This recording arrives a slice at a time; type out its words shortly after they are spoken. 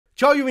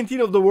Ciao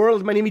Juventini of the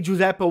world, my name is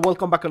Giuseppe,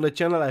 welcome back on the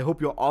channel, I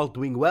hope you're all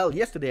doing well.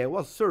 Yesterday I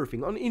was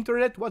surfing on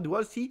internet, what do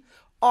I see?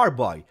 Our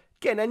boy,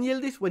 Kenan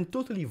Yildiz went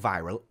totally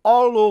viral,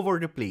 all over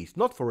the place.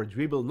 Not for a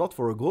dribble, not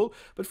for a goal,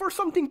 but for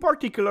something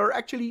particular.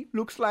 Actually,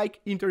 looks like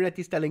internet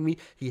is telling me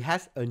he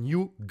has a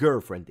new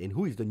girlfriend. And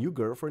who is the new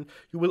girlfriend?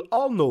 You will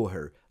all know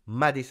her,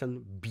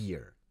 Madison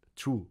Beer.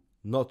 True.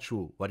 Not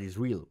true, what is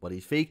real, what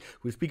is fake,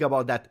 we'll speak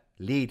about that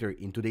later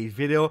in today's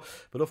video,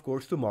 but of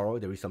course tomorrow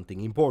there is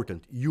something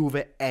important,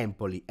 Juve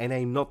Empoli, and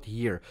I'm not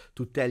here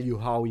to tell you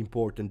how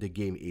important the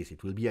game is.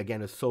 It will be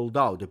again a sold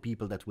out. The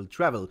people that will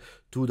travel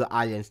to the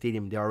Allianz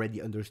Stadium, they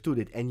already understood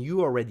it, and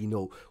you already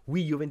know,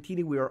 we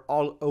Juventini, we are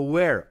all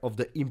aware of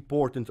the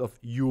importance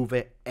of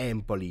Juve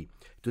Empoli.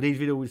 Today's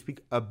video will speak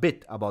a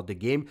bit about the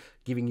game,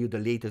 giving you the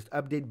latest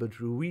update, but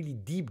to really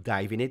deep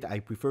dive in it, I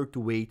prefer to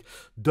wait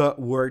the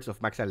words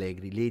of Max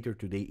Allegri later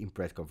today in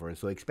press conference.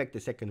 So expect the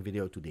second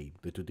video today.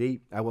 But today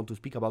I want to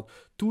speak about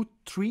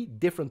three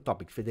different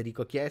topics.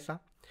 Federico Chiesa.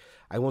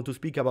 I want to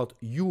speak about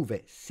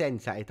Juve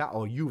senza età,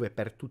 or Juve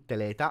per tutte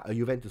le età, a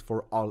Juventus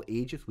for all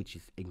ages, which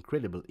is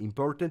incredibly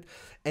important.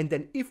 And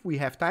then if we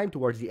have time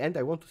towards the end,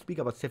 I want to speak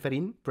about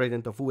Ceferin,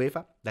 president of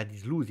UEFA, that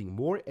is losing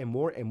more and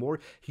more and more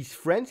his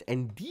friends.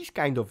 And these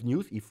kind of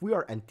news, if we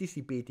are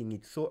anticipating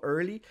it so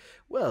early,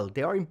 well,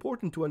 they are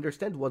important to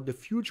understand what the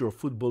future of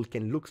football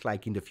can look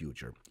like in the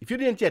future. If you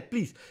didn't yet,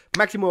 please,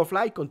 maximum of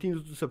like,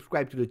 continue to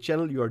subscribe to the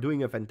channel. You are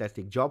doing a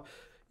fantastic job.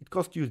 It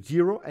cost you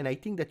zero, and I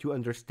think that you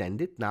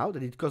understand it now,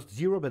 that it costs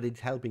zero, but it's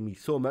helping me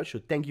so much, so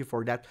thank you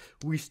for that.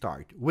 We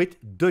start with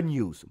the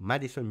news,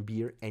 Madison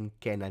Beer and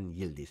Kenan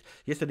Yildiz.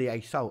 Yesterday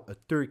I saw a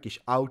Turkish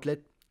outlet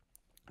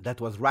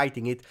that was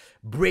writing it,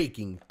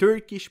 breaking,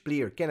 Turkish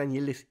player Kenan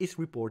Yildiz is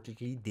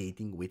reportedly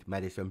dating with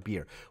Madison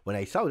Beer. When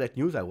I saw that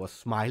news, I was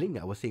smiling,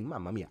 I was saying,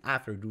 Mamma mia,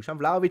 after Dusan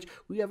Vlahovic,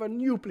 we have a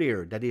new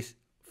player that is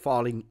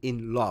falling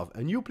in love,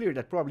 a new player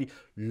that probably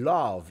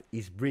love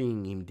is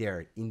bringing him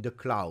there in the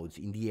clouds,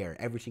 in the air.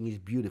 Everything is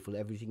beautiful,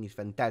 everything is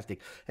fantastic,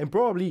 and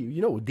probably,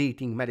 you know,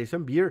 dating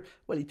Madison Beer,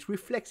 well, it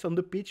reflects on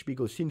the pitch,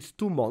 because since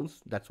 2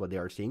 months, that's what they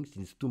are saying,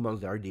 since 2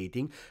 months they are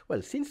dating.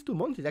 Well, since 2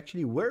 months is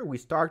actually where we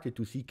started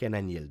to see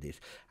Kenan Yildiz.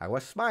 I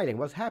was smiling,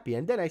 was happy,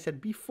 and then I said,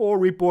 before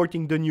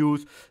reporting the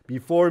news,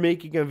 before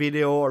making a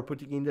video or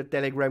putting in the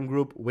Telegram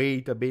group,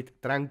 wait a bit,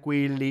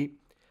 tranquilli,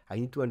 I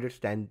need to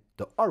understand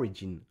the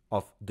origin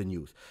of the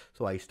news.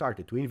 So I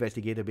started to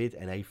investigate a bit,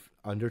 and I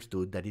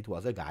understood that it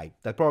was a guy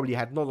that probably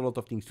had not a lot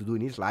of things to do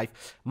in his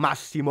life,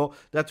 Massimo,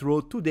 that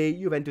wrote today,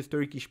 Juventus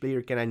Turkish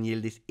player Kenan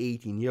Yildiz,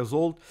 18 years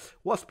old,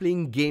 was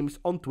playing games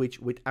on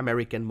Twitch with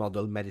American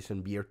model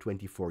Madison Beer,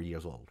 24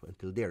 years old.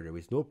 Until there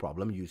is no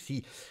problem. You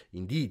see,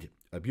 indeed,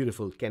 a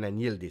beautiful Kenan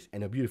Yildiz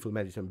and a beautiful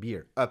Madison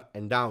Beer up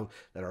and down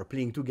that are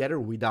playing together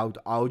without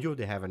audio.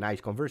 They have a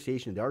nice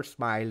conversation, they are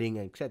smiling,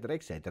 etc,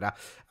 etc.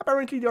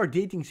 Apparently they are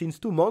dating since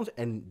 2 months,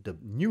 and the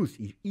news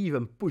is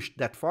even pushed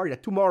that far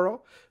that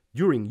tomorrow,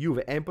 during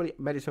Juve Empoli,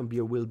 Madison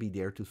Beer will be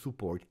there to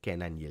support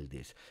Kenan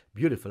Yildiz.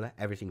 Beautiful,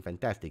 everything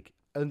fantastic,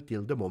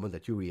 until the moment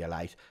that you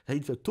realize that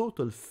it's a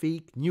total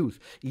fake news.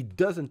 It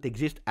doesn't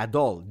exist at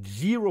all,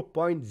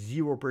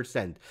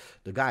 0.0%.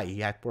 The guy,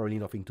 he had probably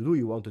nothing to do,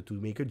 he wanted to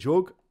make a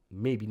joke,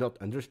 maybe not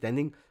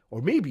understanding,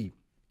 or maybe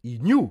he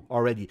knew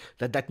already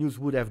that that news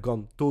would have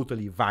gone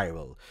totally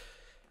viral.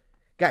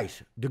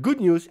 Guys, the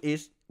good news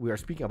is we are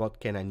speaking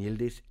about Kenan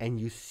Yildiz, and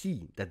you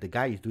see that the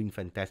guy is doing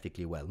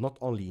fantastically well, not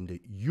only in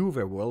the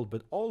Juve world,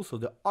 but also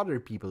the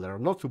other people that are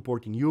not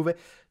supporting Juve,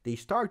 they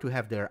start to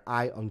have their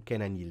eye on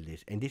Kenan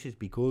Yildiz, and this is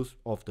because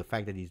of the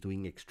fact that he's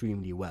doing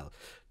extremely well.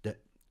 The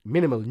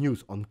minimal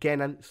news on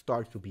Kenan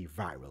starts to be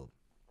viral.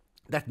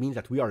 That means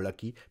that we are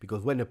lucky,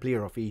 because when a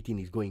player of 18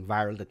 is going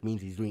viral, that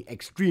means he's doing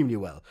extremely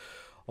well.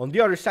 On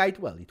the other side,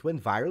 well, it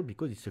went viral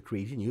because it's a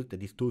crazy news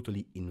that is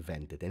totally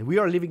invented. And we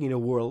are living in a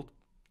world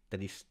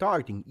that is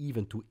starting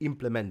even to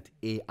implement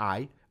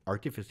AI,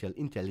 artificial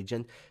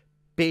intelligence.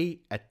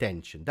 Pay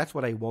attention. That's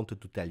what I wanted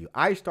to tell you.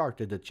 I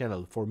started the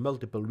channel for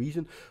multiple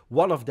reasons.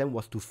 One of them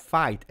was to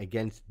fight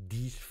against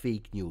these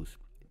fake news.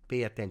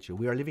 Pay attention.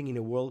 We are living in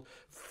a world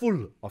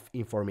full of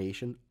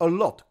information, a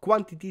lot,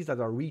 quantities that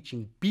are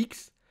reaching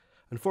peaks.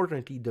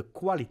 Unfortunately, the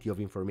quality of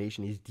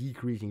information is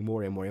decreasing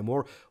more and more and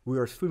more. We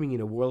are swimming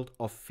in a world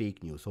of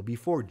fake news. So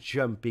before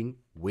jumping,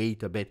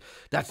 wait a bit.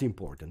 That's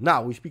important.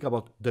 Now we speak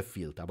about the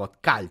field,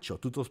 about calcio,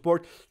 tutto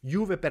sport,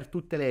 Juve per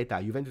tutte le età,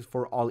 Juventus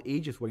for all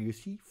ages, where you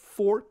see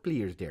 4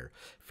 players there.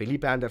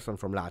 Felipe Anderson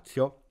from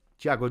Lazio,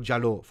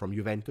 Djalo from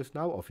Juventus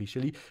now,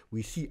 officially.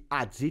 We see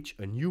Adzic,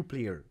 a new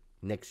player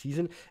next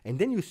season, and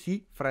then you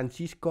see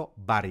Francisco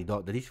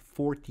Barido, that is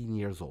 14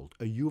 years old,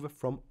 a Juve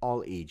from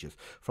all ages,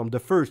 from the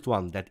first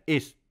one that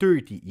is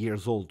 30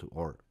 years old,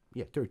 or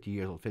yeah, 30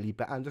 years old,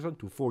 Felipe Anderson,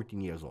 to 14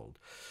 years old.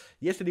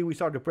 Yesterday we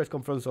saw the press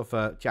conference of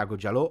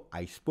Djalo.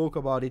 I spoke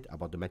about it,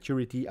 about the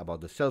maturity,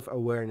 about the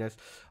self-awareness,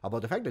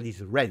 about the fact that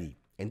he's ready.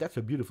 And that's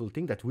a beautiful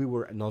thing that we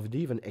were not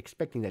even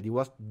expecting that he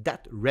was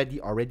that ready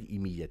already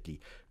immediately.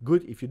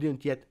 Good, if you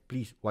didn't yet,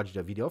 please watch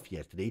the video of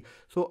yesterday.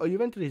 So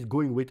Juventus is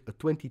going with a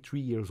 23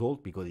 years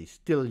old because he's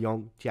still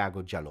young,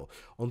 Djalo.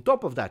 On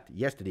top of that,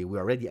 yesterday we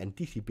already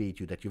anticipate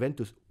you that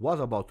Juventus was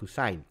about to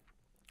sign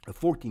a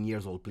 14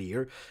 years old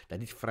player,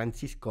 that is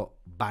Francisco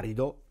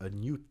Barido, a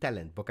new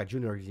talent. Boca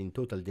Juniors is in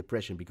total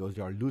depression because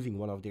they are losing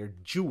one of their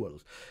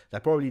jewels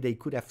that probably they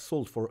could have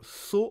sold for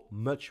so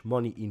much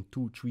money in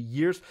 2-3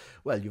 years.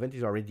 Well, Juventus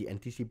is already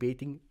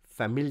anticipating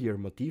familiar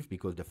motif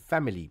because the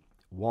family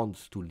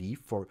wants to leave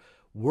for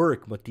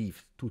work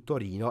motifs to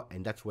Torino,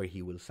 and that's where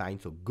he will sign.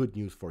 So good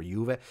news for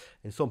Juve.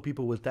 And some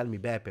people will tell me,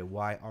 Beppe,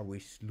 why are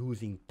we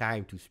losing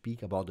time to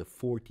speak about the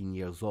 14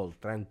 years old?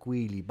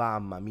 Tranquilli,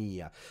 mamma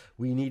mia.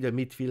 We need a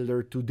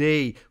midfielder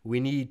today. We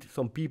need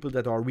some people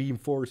that are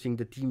reinforcing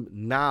the team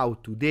now,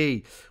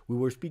 today. We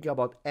were speaking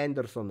about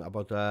Anderson,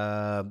 about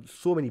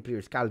so many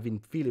players, Calvin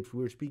Phillips.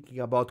 We were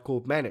speaking about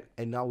Cope Manor,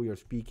 and now we are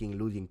speaking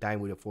losing time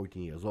with a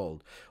 14 years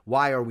old.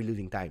 Why are we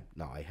losing time?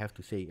 Now, I have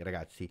to say,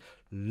 ragazzi,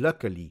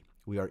 luckily,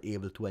 we are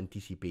able to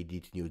anticipate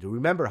this news. Do you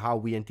remember how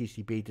we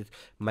anticipated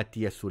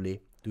Mathias Soulé?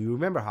 Do you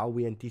remember how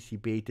we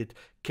anticipated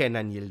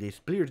Kenan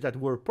Yildiz? Players that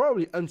were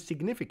probably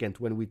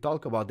insignificant when we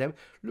talk about them.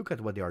 Look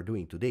at what they are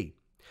doing today.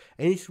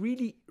 And it's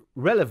really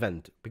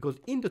relevant because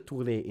in the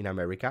tournée in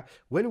America,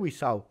 when we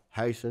saw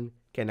Huijsen,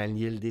 Kenan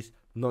Yildiz,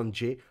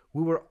 Nonje,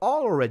 we were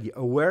already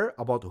aware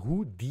about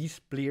who these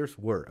players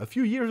were. A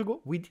few years ago,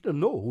 we didn't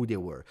know who they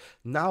were.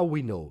 Now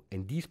we know,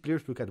 and these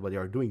players, look at what they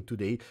are doing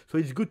today, so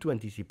it's good to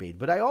anticipate.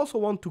 But I also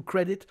want to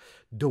credit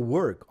the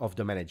work of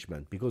the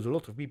management, because a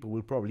lot of people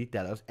will probably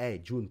tell us, hey,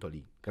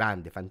 Giuntoli,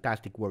 grande,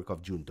 fantastic work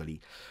of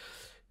Giuntoli.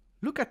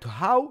 Look at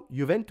how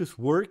Juventus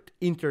worked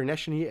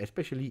internationally,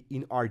 especially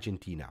in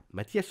Argentina.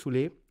 Mathias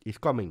Soulé is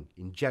coming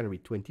in January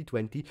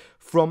 2020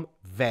 from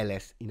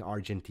Vélez in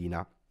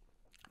Argentina.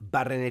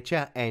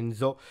 Barrenechea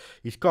Enzo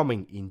is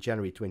coming in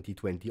January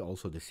 2020,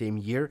 also the same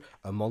year,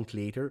 a month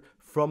later,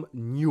 from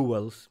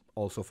Newell's,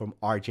 also from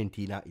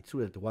Argentina. It's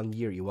true that 1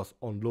 year he was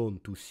on loan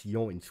to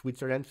Sion in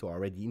Switzerland, so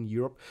already in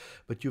Europe.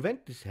 But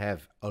Juventus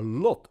have a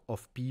lot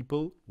of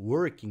people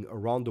working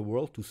around the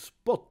world to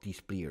spot these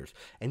players,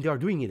 and they are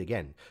doing it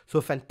again. So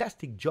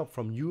fantastic job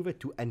from Juve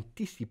to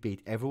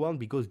anticipate everyone,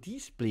 because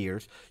these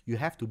players, you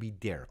have to be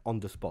there on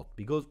the spot,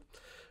 because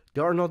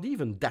there are not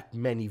even that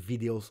many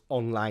videos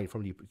online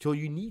from the... So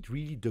you need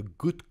really the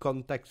good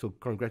contact. So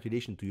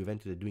congratulations to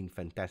Juventus, they're doing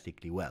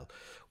fantastically well.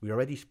 We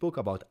already spoke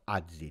about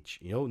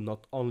Adzic, you know,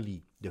 not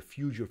only the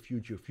future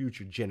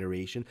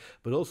generation,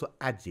 but also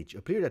Adzic,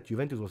 a player that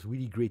Juventus was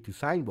really great to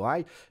sign.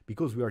 Why?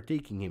 Because we are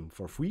taking him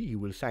for free. He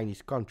will sign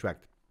his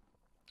contract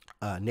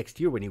next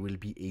year when he will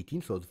be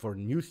 18, so for a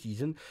new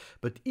season.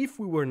 But if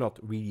we were not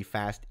really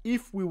fast,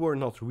 if we were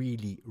not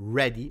really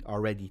ready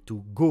already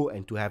to go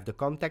and to have the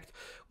contact,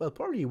 well,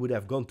 probably he would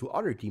have gone to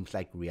other teams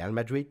like Real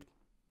Madrid.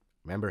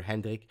 Remember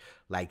Hendrik,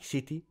 like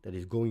City, that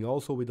is going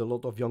also with a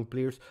lot of young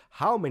players.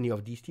 How many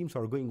of these teams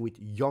are going with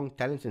young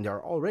talents, and they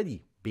are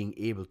already being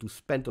able to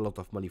spend a lot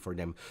of money for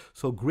them?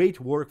 So great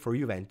work for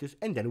Juventus.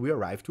 And then we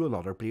arrive to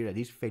another player, that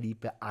is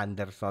Felipe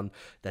Anderson,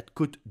 that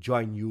could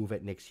join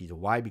Juve next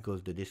season. Why?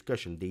 Because the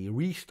discussion, they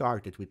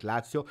restarted with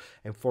Lazio,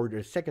 and for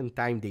the second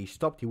time they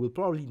stopped. He will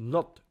probably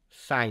not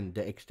sign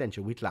the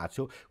extension with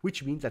Lazio,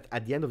 which means that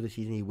at the end of the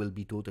season he will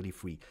be totally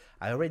free.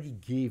 I already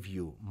gave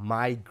you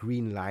my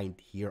green line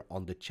here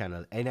on the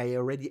channel, and I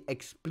already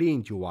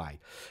explained you why.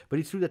 But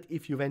it's true that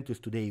if Juventus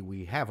today,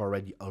 we have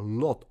already a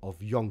lot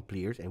of young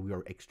players and we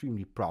are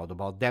extremely proud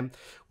about them,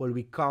 well,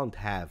 we can't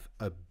have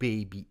a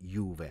baby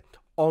Juve,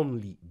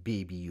 only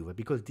baby Juve,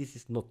 because this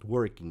is not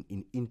working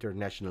in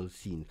international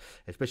scene,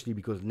 especially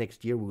because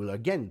next year we will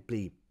again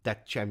play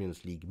that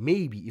Champions League.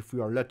 Maybe, if we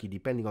are lucky,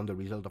 depending on the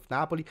result of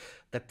Napoli,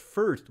 that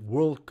first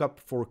World Cup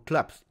for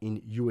clubs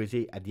in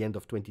USA at the end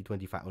of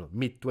 2025, or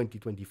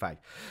mid-2025.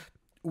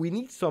 We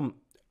need some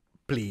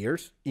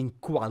players in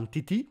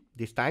quantity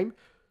this time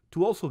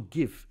to also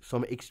give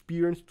some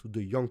experience to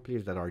the young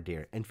players that are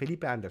there. And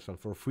Felipe Anderson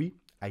for free,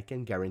 I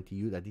can guarantee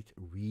you that it's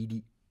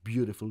really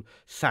beautiful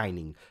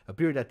signing. A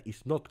player that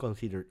is not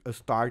considered a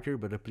starter,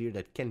 but a player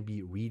that can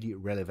be really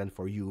relevant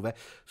for Juve.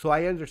 So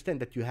I understand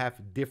that you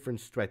have different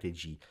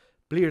strategy.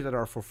 Players that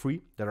are for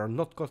free, that are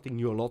not costing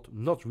you a lot,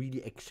 not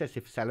really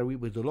excessive salary,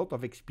 with a lot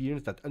of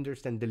experience, that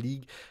understand the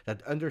league,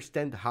 that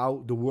understand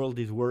how the world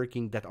is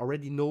working, that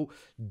already know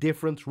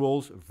different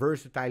roles.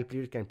 Versatile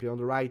players, can play on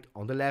the right,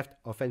 on the left,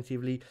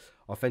 offensively,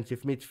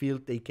 offensive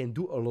midfield. They can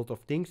do a lot of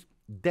things.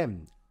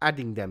 Them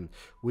adding them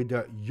with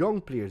the young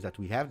players that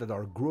we have that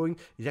are growing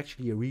is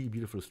actually a really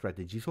beautiful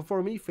strategy. So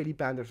for me,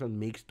 Felipe Anderson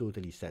makes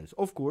totally sense.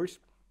 Of course,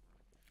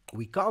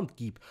 we can't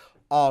keep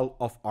all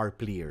of our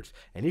players.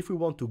 And if we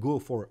want to go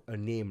for a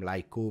name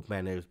like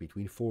Koopmanners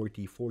between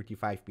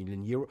 40-45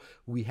 million euro,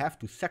 we have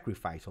to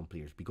sacrifice some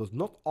players because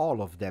not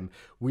all of them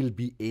will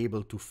be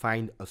able to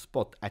find a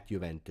spot at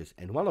Juventus.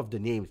 And one of the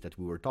names that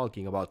we were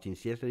talking about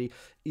since yesterday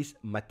is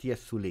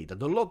Matthias Soulé,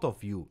 that a lot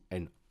of you,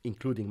 and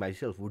including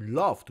myself, would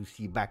love to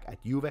see back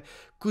at Juve,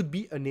 could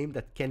be a name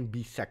that can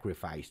be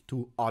sacrificed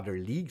to other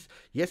leagues.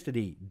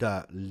 Yesterday,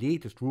 the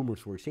latest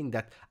rumors were saying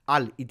that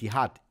Al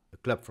Ittihad, a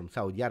club from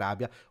Saudi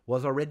Arabia,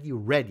 was already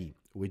ready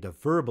with a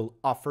verbal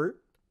offer,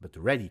 but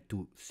ready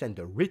to send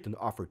a written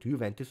offer to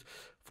Juventus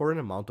for an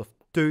amount of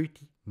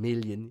 30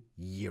 million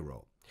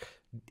euro.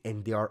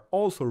 And they are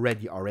also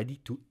ready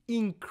already to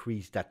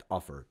increase that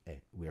offer.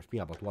 We are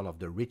speaking about one of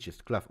the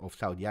richest clubs of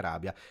Saudi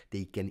Arabia.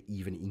 They can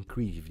even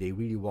increase if they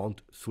really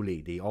want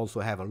Soulé. They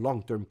also have a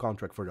long-term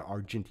contract for the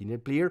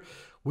Argentinian player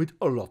with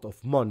a lot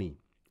of money.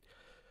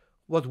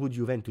 What would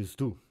Juventus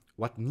do?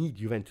 What need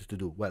Juventus to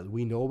do? Well,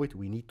 we know it.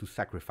 We need to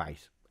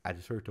sacrifice at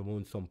a certain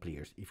moment some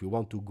players. If we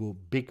want to go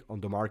big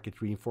on the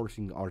market,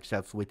 reinforcing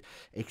ourselves with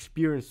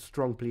experienced,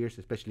 strong players,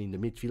 especially in the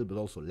midfield, but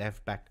also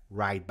left back,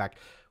 right back,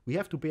 we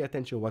have to pay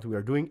attention to what we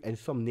are doing, and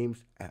some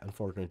names,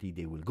 unfortunately,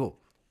 they will go.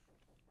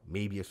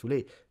 Maybe a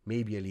Soulé,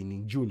 maybe a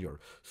Leaning Junior.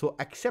 So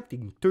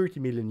accepting 30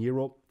 million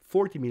euro,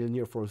 40 million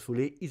euro for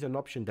Soulé is an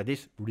option that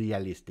is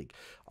realistic.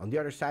 On the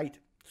other side,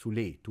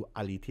 Soulé to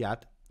Al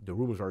Ittihad, the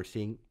rumors are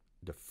saying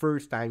the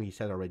first time he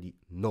said already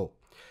no.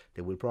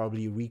 They will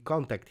probably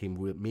recontact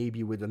him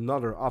maybe with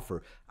another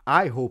offer.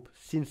 I hope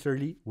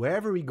sincerely,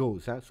 wherever he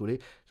goes,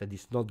 Soulé, that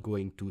he's not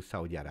going to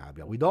Saudi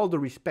Arabia. With all the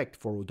respect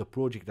for the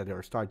project that they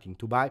are starting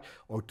to buy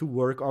or to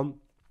work on,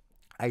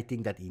 I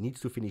think that he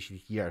needs to finish it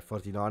here at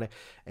Frosinone,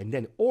 and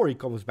then or he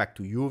comes back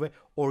to Juve,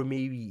 or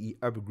maybe he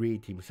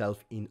upgrades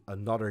himself in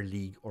another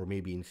league, or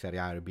maybe in Serie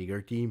A, a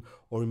bigger team,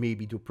 or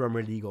maybe to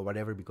Premier League or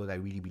whatever, because I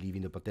really believe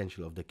in the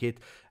potential of the kid.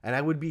 And I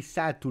would be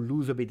sad to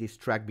lose a bit this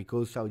track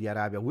because Saudi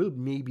Arabia will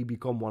maybe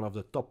become one of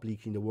the top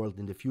leagues in the world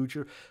in the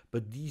future,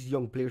 but these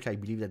young players, I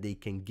believe that they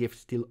can give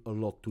still a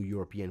lot to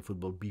European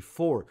football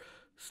before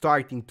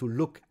starting to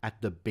look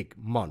at the big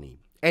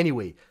money.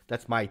 Anyway,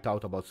 that's my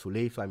thought about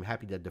Soulé, so I'm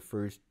happy that the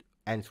first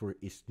answer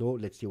is no.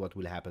 Let's see what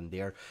will happen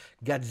there.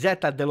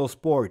 Gazzetta dello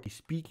Sport is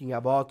speaking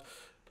about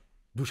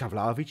Dusan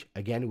Vlahovic.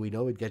 Again, we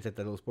know it. Gazzetta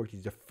dello Sport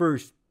is the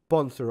first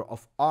sponsor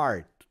of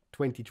our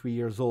 23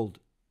 years old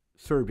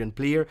Serbian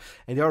player,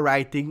 and they are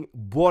writing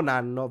Buon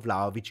anno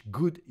Vlahovic,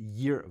 good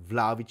year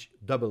Vlahovic,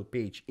 double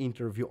page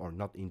interview, or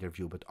not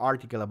interview, but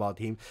article about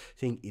him,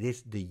 saying it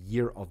is the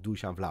year of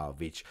Dusan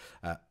Vlahovic.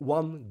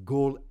 1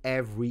 goal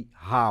every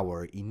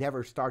hour. He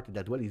never started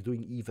that well. He's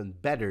doing even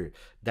better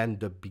than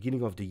the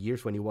beginning of the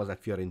years when he was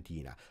at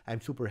Fiorentina.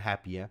 I'm super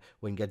happy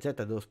when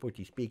Gazzetta dello Sport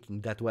is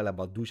speaking that well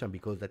about Dusan,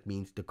 because that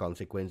means the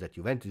consequence that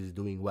Juventus is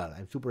doing well.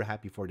 I'm super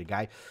happy for the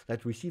guy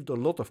that received a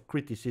lot of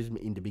criticism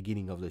in the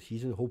beginning of the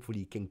season. Hopefully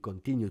he can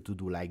continue to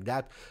do like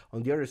that.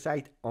 On the other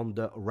side, on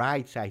the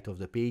right side of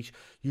the page,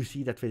 you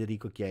see that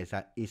Federico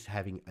Chiesa is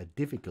having a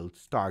difficult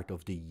start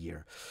of the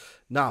year.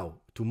 Now,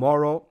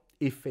 tomorrow,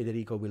 if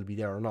Federico will be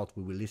there or not,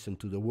 we will listen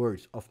to the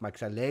words of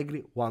Max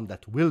Allegri. One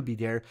that will be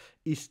there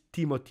is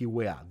Timothy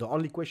Weah. The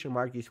only question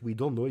mark is we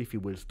don't know if he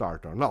will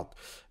start or not,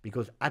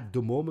 because at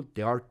the moment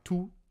there are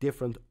two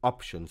different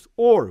options.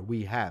 Or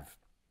we have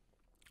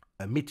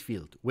a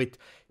midfield with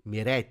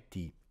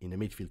Miretti in the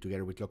midfield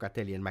together with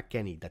Locatelli and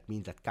McKennie. That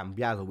means that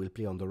Cambiaso will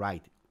play on the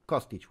right,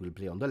 Kostic will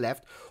play on the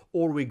left,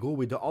 or we go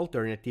with the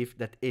alternative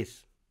that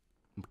is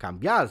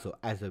Cambiaso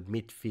as a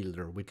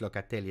midfielder with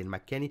Locatelli and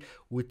McKennie,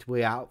 with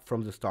Weah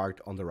from the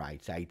start on the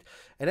right side.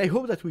 And I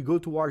hope that we go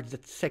towards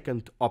that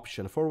second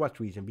option. For what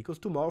reason? Because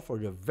tomorrow, for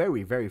the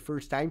very, very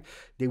first time,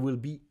 there will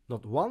be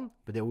not one,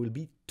 but there will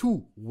be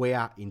two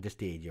Weah in the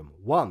stadium.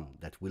 One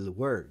that will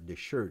wear the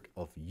shirt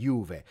of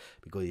Juve,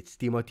 because it's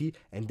Timothy,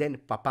 and then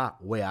Papa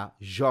Weah,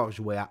 George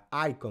Weah,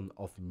 icon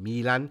of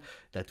Milan,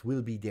 that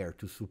will be there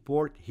to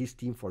support his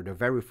team for the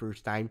very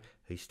first time,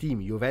 his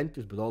team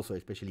Juventus, but also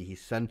especially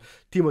his son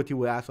Timothy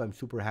Weah. So I'm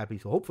super happy.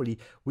 So hopefully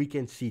we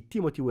can see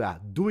Timothy Weah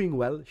doing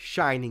well,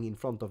 shining in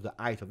front of the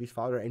eyes of his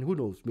father, and who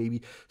knows,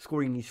 maybe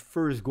scoring his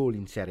first goal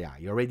in Serie A.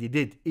 He already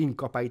did in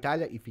Coppa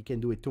Italia. If he can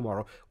do it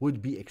tomorrow,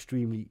 would be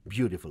extremely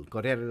beautiful.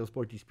 Corriere dello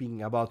Sport is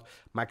speaking about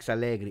Max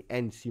Allegri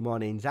and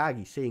Simone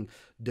Inzaghi, saying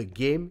the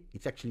game,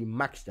 it's actually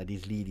Max that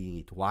is leading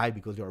it. Why?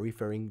 Because they are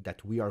referring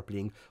that we are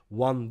playing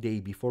one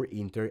day before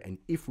Inter, and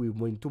if we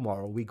win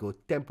tomorrow, we go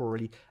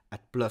temporarily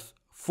at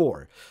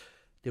 +4.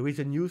 There is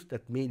a news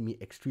that made me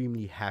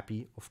extremely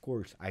happy. Of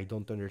course, I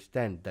don't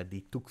understand that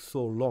they took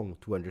so long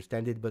to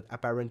understand it, but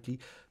apparently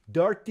they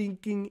are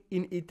thinking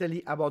in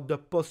Italy about the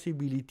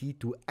possibility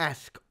to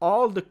ask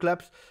all the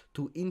clubs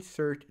to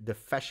insert the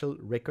facial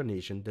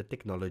recognition, the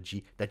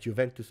technology that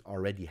Juventus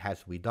already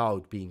has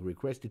without being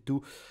requested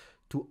to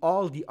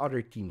all the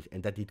other teams,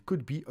 and that it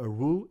could be a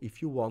rule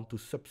if you want to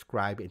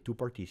subscribe and to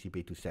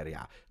participate to Serie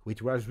A,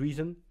 which was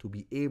reason to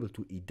be able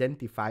to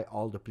identify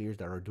all the players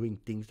that are doing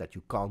things that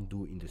you can't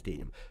do in the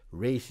stadium.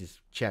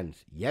 Racist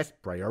chants, yes,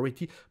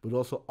 priority, but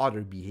also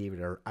other behavior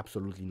that are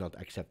absolutely not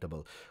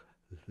acceptable.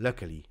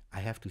 luckily, I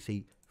have to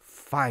say,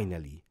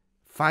 finally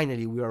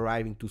we are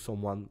arriving to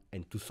someone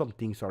and to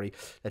something, sorry,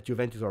 that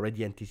Juventus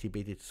already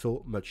anticipated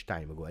so much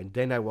time ago. And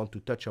then I want to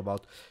touch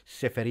about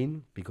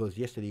Ceferin, because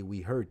yesterday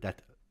we heard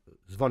that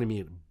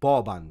Zvonimir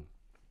Boban,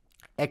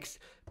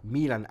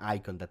 ex-Milan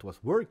icon that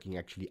was working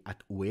actually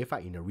at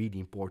UEFA in a really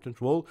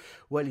important role,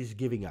 well, he's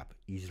giving up.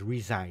 He's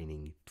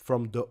resigning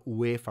from the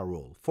UEFA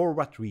role. For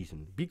what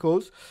reason?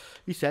 Because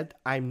he said,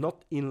 I'm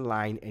not in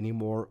line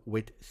anymore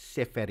with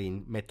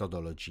Ceferin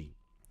methodology.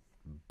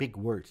 Big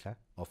words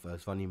of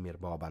Zvonimir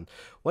Boban.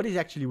 What is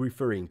actually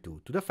referring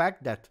to? To the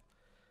fact that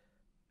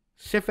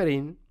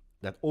Ceferin,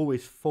 that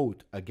always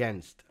fought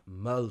against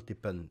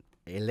multiple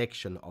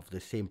election of the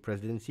same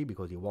presidency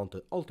because he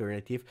wanted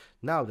alternative,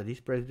 now that he's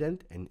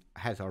president and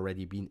has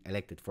already been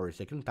elected for a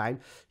second time,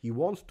 he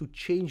wants to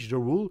change the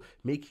rule,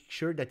 making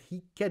sure that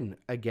he can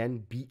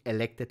again be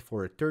elected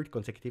for a third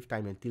consecutive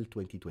time until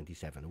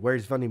 2027.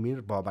 Whereas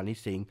Zvonimir Boban is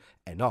saying,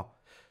 no,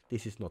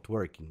 this is not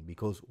working,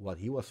 because what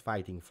he was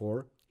fighting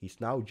for,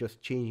 he's now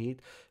just changing it,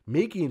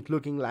 making it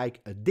looking like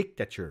a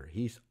dictature.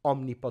 He's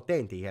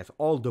omnipotent, he has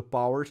all the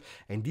powers,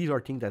 and these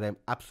are things that I'm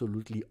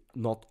absolutely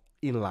not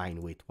in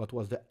line with. What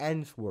was the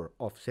answer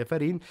of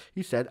Ceferin?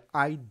 He said,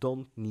 I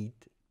don't need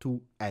to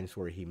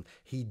answer him.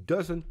 He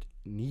doesn't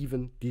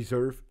even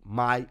deserve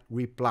my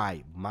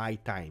reply, my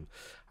time.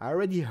 I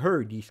already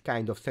heard these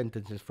kind of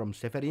sentences from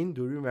Ceferin.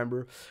 Do you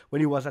remember when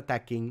he was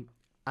attacking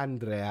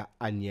Andrea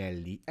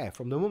Agnelli?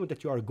 From the moment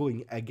that you are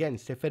going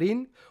against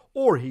Ceferin,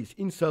 or he's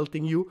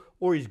insulting you,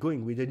 or he's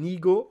going with an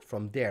ego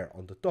from there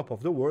on the top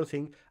of the world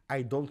saying,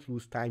 I don't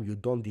lose time, you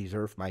don't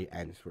deserve my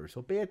answer.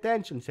 So pay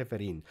attention,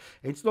 Ceferin.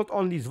 It's not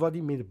only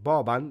Zvonimir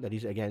Boban that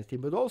is against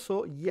him, but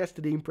also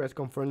yesterday in press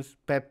conference,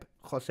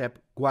 Josep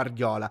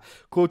Guardiola,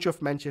 coach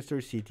of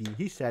Manchester City,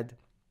 he said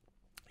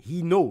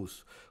he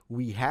knows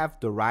we have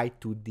the right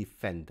to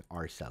defend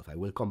ourselves. I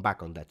will come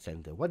back on that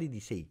sentence. What did he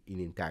say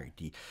in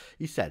entirety?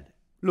 He said,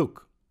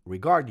 look,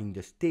 regarding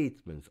the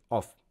statements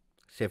of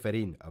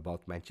Ceferin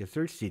about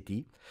Manchester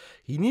City,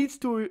 he needs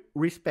to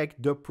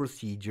respect the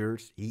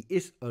procedures. He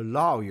is a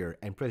lawyer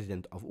and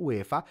president of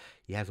UEFA.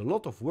 He has a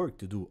lot of work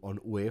to do on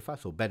UEFA,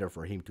 so better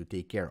for him to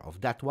take care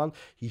of that one.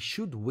 He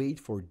should wait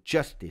for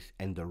justice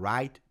and the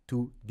right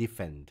to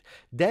defend.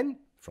 Then,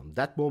 from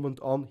that moment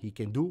on, he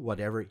can do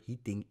whatever he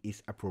thinks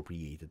is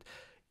appropriated.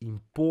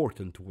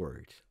 Important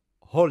words,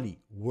 holy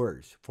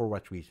words. For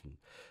what reason?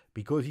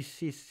 Because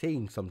he's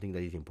saying something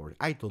that is important.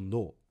 I don't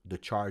know the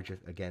charges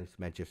against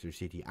Manchester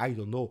City. I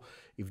don't know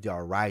if they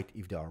are right,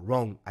 if they are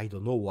wrong. I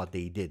don't know what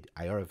they did.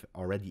 I have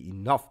already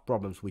enough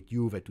problems with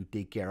Juve to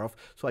take care of,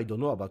 so I don't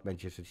know about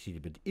Manchester City.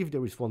 But if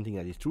there is one thing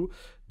that is true,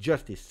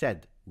 justice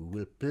said, we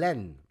will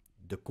plan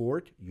the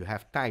court, you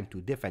have time to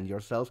defend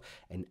yourselves,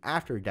 and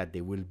after that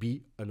there will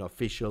be an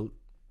official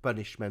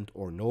punishment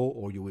or no,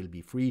 or you will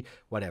be free,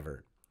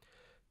 whatever.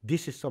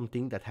 This is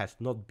something that has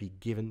not been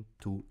given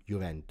to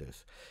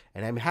Juventus.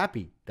 And I'm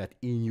happy that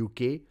in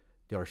UK,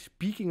 they are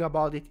speaking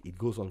about it, it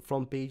goes on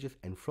front pages,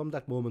 and from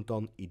that moment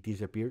on, it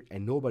disappeared,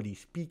 and nobody is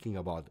speaking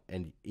about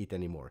it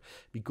anymore.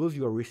 Because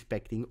you are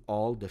respecting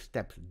all the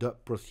steps, the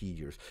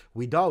procedures,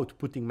 without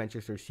putting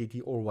Manchester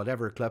City or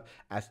whatever club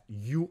as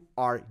you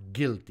are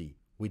guilty,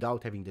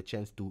 without having the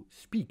chance to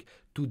speak,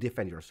 to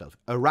defend yourself.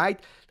 A right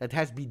that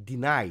has been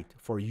denied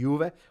for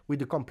Juve with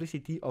the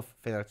complicity of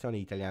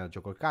Federazione Italiana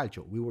Gioco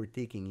Calcio. We were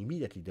taking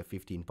immediately the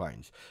 15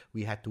 points.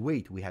 We had to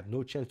wait. We had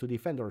no chance to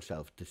defend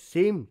ourselves. The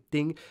same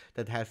thing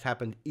that has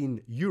happened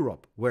in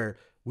Europe, where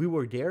we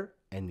were there,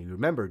 and you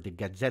remember the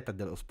Gazzetta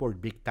dello Sport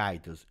big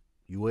titles.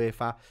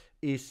 UEFA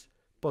is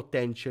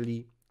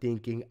potentially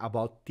thinking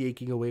about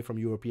taking away from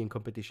European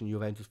competition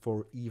Juventus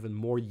for even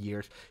more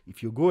years.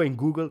 If you go in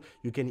Google,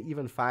 you can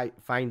even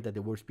find that they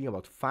were speaking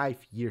about 5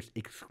 years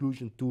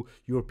exclusion to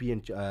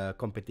European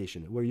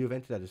competition, where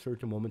Juventus at a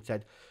certain moment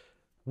said,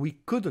 we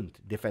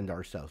couldn't defend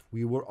ourselves.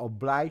 We were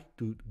obliged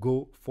to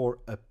go for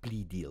a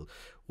plea deal.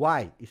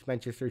 Why is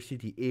Manchester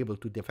City able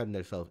to defend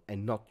themselves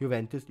and not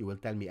Juventus? You will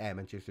tell me,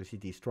 Manchester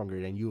City is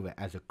stronger than Juve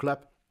as a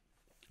club.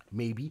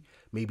 Maybe,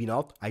 maybe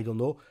not, I don't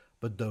know.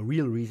 But the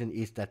real reason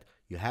is that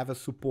you have a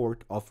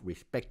support of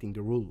respecting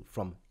the rule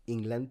from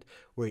England,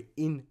 where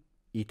in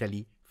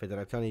Italy,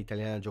 Federazione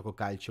Italiana Gioco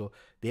Calcio,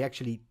 they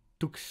actually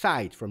took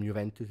sides from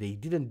Juventus. They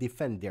didn't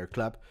defend their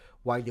club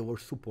while they were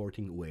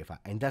supporting UEFA.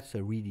 And that's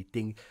a really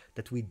thing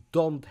that we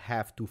don't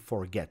have to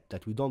forget,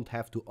 that we don't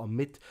have to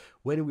omit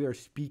when we are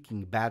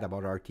speaking bad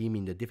about our team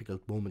in the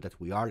difficult moment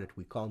that we are, that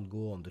we can't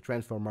go on the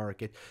transfer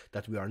market,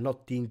 that we are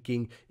not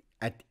thinking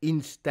at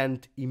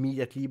instant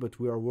immediately, but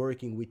we are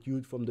working with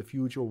youth from the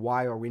future.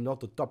 Why are we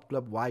not a top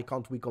club? Why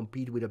can't we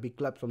compete with the big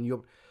clubs from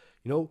Europe?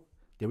 You know,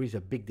 there is a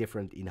big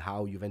difference in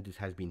how Juventus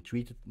has been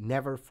treated.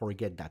 Never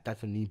forget that.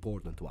 That's an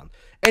important one.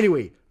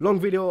 Anyway, long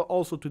video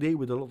also today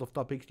with a lot of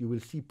topics. You will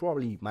see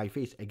probably my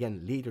face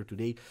again later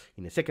today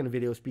in a second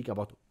video speaking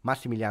about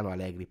Massimiliano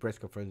Allegri press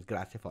conference.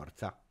 Grazie,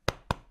 forza,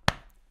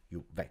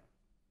 Juve.